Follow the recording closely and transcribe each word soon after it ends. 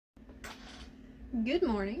Good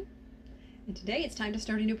morning, and today it's time to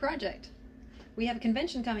start a new project. We have a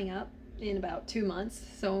convention coming up in about 2 months,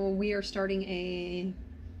 so we are starting a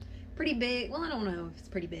pretty big, well, I don't know if it's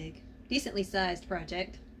pretty big, decently sized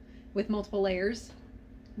project with multiple layers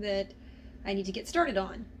that I need to get started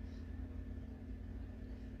on.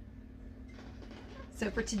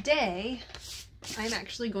 So for today, I'm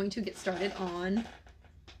actually going to get started on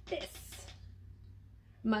this,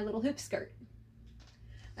 my little hoop skirt.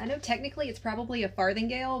 I know technically it's probably a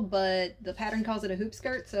farthingale, but the pattern calls it a hoop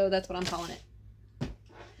skirt, so that's what I'm calling it.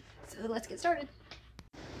 So let's get started.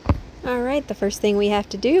 Alright, the first thing we have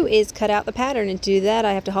to do is cut out the pattern, and to do that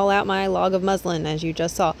I have to haul out my log of muslin, as you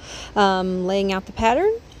just saw. Laying out the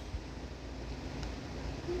pattern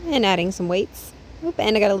and adding some weights. Oop,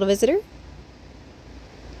 and I got a little visitor.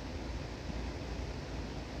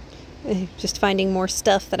 Just finding more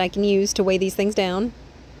stuff that I can use to weigh these things down.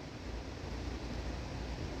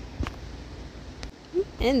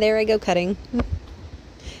 And there I go cutting.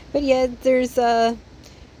 But yeah, there's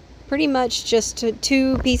pretty much just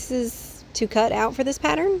 2 pieces to cut out for this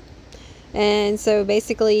pattern. And so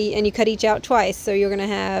basically, and you cut each out twice. So you're going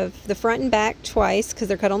to have the front and back twice because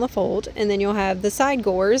they're cut on the fold. And then you'll have the side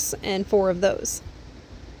gores and 4 of those.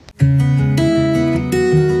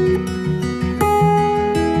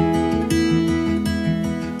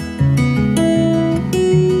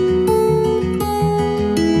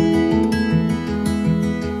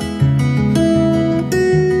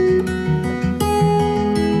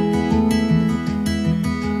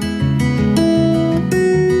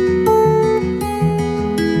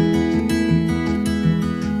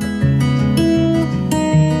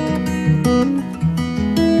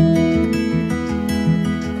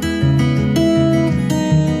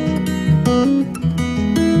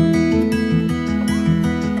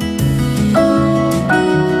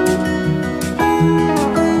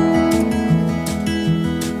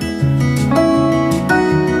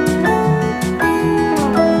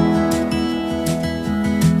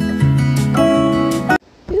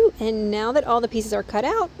 And now that all the pieces are cut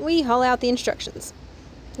out, we haul out the instructions.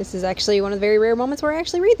 This is actually one of the very rare moments where I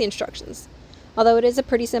actually read the instructions. Although it is a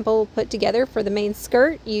pretty simple put together for the main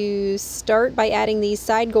skirt, you start by adding these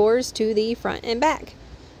side gores to the front and back.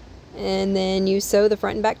 And then you sew the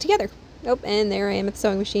front and back together. Oh, and there I am at the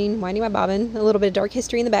sewing machine, winding my bobbin. A little bit of dark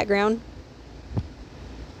history in the background.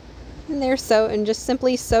 And there, and just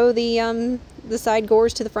simply sew the side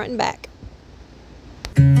gores to the front and back.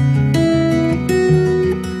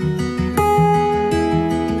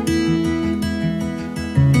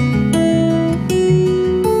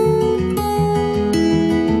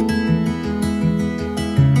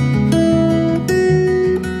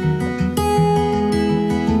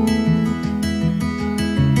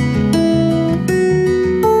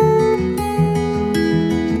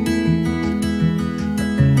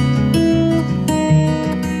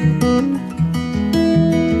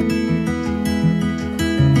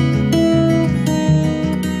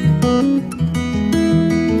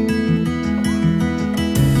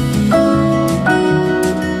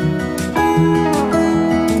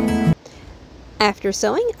 After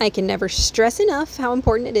sewing, I can never stress enough how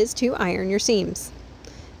important it is to iron your seams.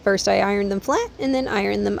 First I iron them flat and then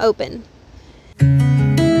iron them open.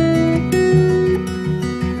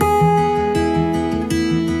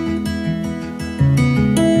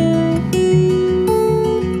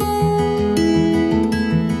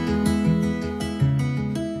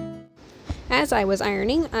 As I was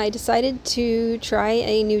ironing, I decided to try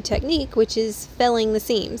a new technique, which is felling the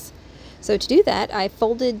seams. So to do that, I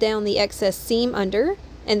folded down the excess seam under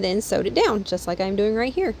and then sewed it down, just like I'm doing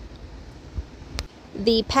right here.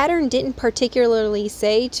 The pattern didn't particularly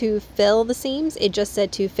say to fill the seams, it just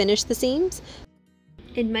said to finish the seams.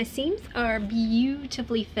 And my seams are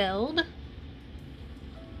beautifully filled,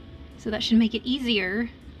 so that should make it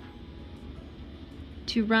easier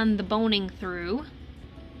to run the boning through.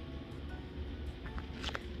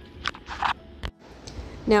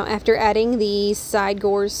 Now after adding the side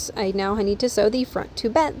gores, I need to sew the front to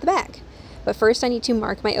the back. But first I need to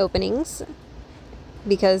mark my openings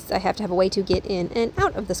because I have to have a way to get in and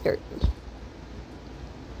out of the skirt.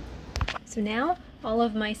 So now all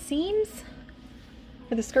of my seams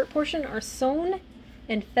for the skirt portion are sewn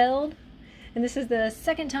and felled. And this is the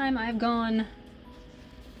second time I've gone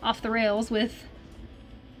off the rails with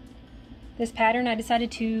this pattern. I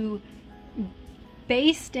decided to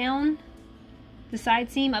baste down the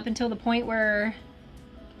side seam up until the point where,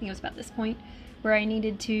 I think it was about this point, where I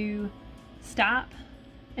needed to stop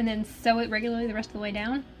and then sew it regularly the rest of the way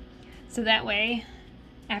down. So that way,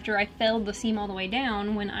 after I felled the seam all the way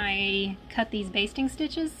down, when I cut these basting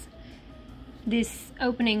stitches, this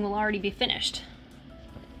opening will already be finished.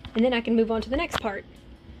 And then I can move on to the next part,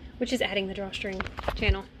 which is adding the drawstring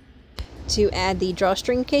channel. To add the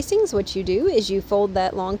drawstring casings, what you do is you fold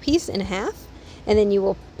that long piece in half, and then you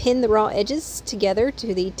will pin the raw edges together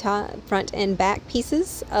to the top, front and back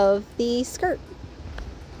pieces of the skirt.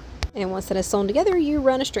 And once that is sewn together, you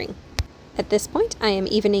run a string. At this point, I am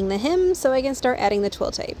evening the hem so I can start adding the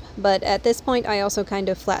twill tape. But at this point, I also kind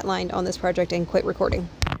of flatlined on this project and quit recording.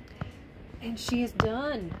 And she is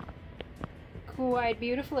done quite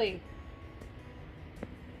beautifully.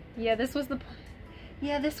 Yeah, this was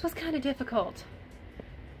kind of difficult.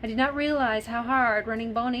 I did not realize how hard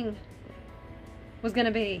running boning was gonna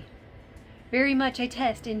be. Very much a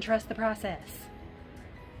test in trust the process.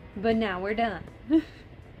 But now we're done.